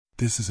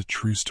This is a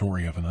true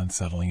story of an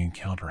unsettling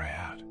encounter I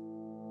had.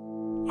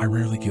 I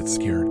rarely get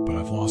scared, but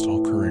I've lost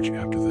all courage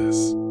after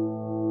this.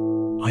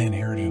 I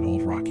inherited an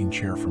old rocking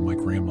chair from my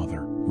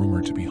grandmother,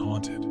 rumored to be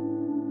haunted.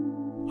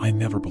 I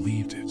never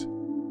believed it.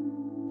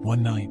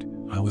 One night,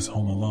 I was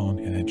home alone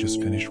and had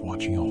just finished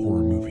watching a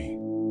horror movie.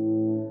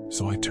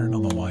 So I turned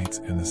on the lights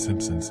and The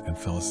Simpsons and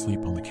fell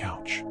asleep on the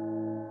couch.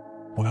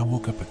 When I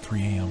woke up at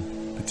 3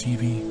 a.m., the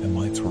TV and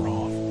lights were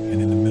off,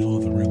 and in the middle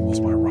of the room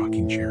was my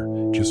rocking chair,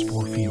 just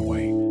 4 feet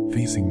away,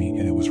 facing me,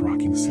 and it was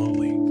rocking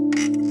slowly.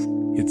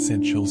 It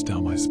sent chills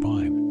down my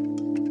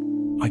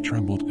spine. I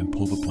trembled and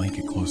pulled the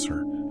blanket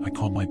closer. I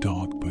called my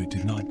dog, but it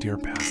did not dare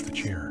pass the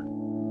chair.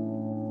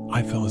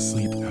 I fell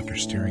asleep after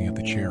staring at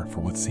the chair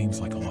for what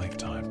seems like a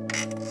lifetime.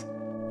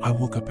 I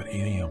woke up at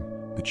 8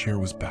 a.m. The chair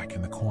was back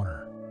in the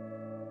corner.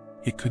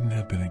 It couldn't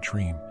have been a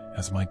dream,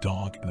 as my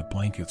dog and the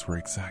blankets were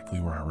exactly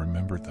where I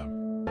remembered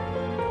them.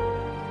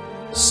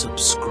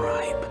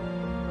 Subscribe.